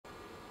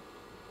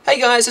Hey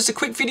guys, just a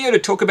quick video to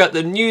talk about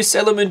the new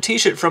Sailor Moon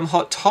t-shirt from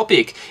Hot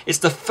Topic. It's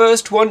the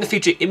first one to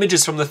feature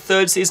images from the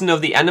third season of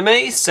the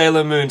anime,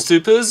 Sailor Moon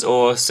Supers,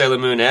 or Sailor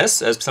Moon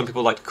S, as some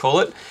people like to call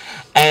it.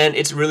 And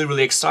it's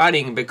really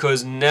exciting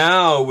because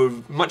now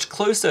we're much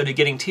closer to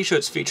getting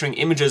t-shirts featuring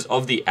images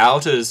of the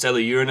outers, Sailor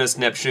Uranus,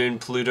 Neptune,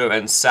 Pluto,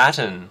 and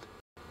Saturn.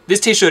 This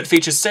t-shirt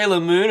features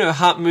Sailor Moon, her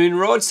heart moon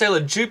rod,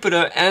 Sailor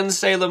Jupiter, and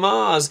Sailor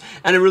Mars.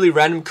 And a really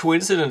random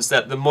coincidence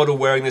that the model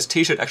wearing this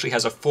t-shirt actually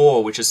has a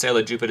 4, which is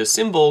Sailor Jupiter's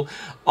symbol,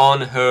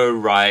 on her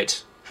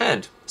right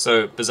hand.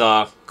 So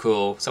bizarre,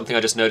 cool, something I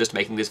just noticed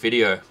making this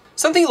video.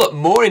 Something a lot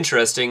more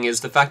interesting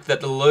is the fact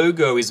that the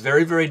logo is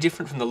very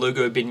different from the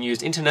logo being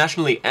used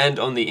internationally and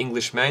on the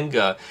English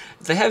manga.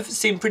 They have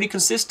seemed pretty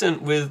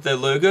consistent with the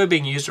logo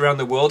being used around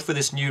the world for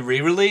this new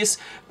re-release,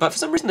 but for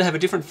some reason they have a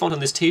different font on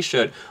this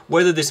t-shirt.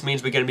 Whether this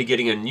means we're going to be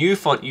getting a new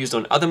font used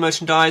on other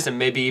merchandise and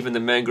maybe even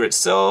the manga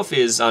itself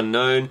is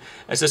unknown.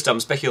 It's just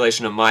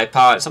speculation on my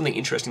part, something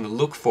interesting to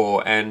look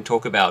for and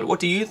talk about.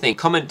 What do you think?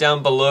 Comment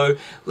down below.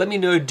 Let me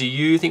know, do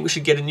you think we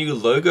should get a new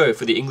logo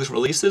for the English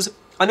releases?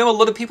 I know a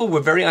lot of people were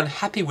very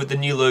unhappy with the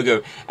new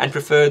logo and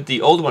preferred the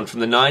old one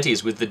from the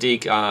 90s with the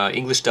Deke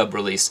English dub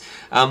release.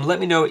 Let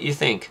me know what you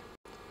think.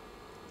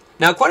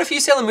 Now, quite a few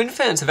Sailor Moon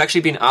fans have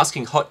actually been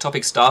asking Hot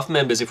Topic staff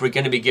members if we're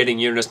going to be getting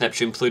Uranus,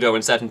 Neptune, Pluto,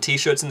 and Saturn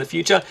t-shirts in the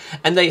future,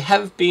 and they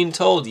have been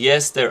told,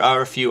 yes, there are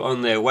a few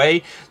on their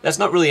way. That's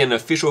not really an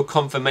official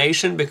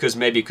confirmation because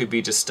maybe it could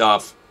be just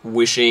staff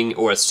wishing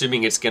or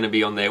assuming it's going to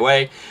be on their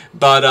way.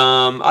 But,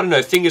 I don't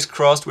know, fingers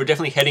crossed, we're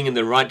definitely heading in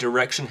the right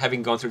direction,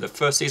 having gone through the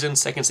first season,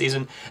 second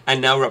season,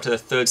 and now we're up to the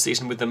third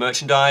season with the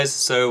merchandise,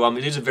 so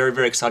it is a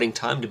very exciting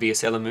time to be a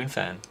Sailor Moon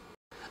fan.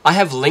 I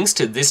have links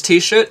to this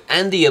t-shirt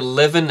and the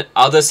 11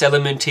 other Sailor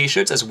Moon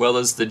t-shirts as well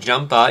as the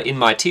jumper in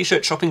my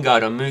t-shirt shopping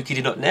guide on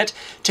Moonkitty.net.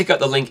 Check out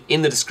the link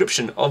in the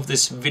description of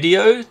this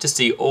video to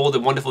see all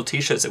the wonderful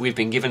t-shirts that we've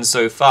been given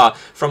so far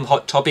from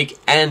Hot Topic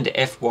and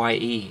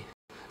FYE.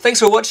 Thanks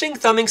for watching,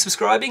 thumbing,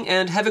 subscribing,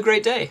 and have a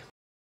great day.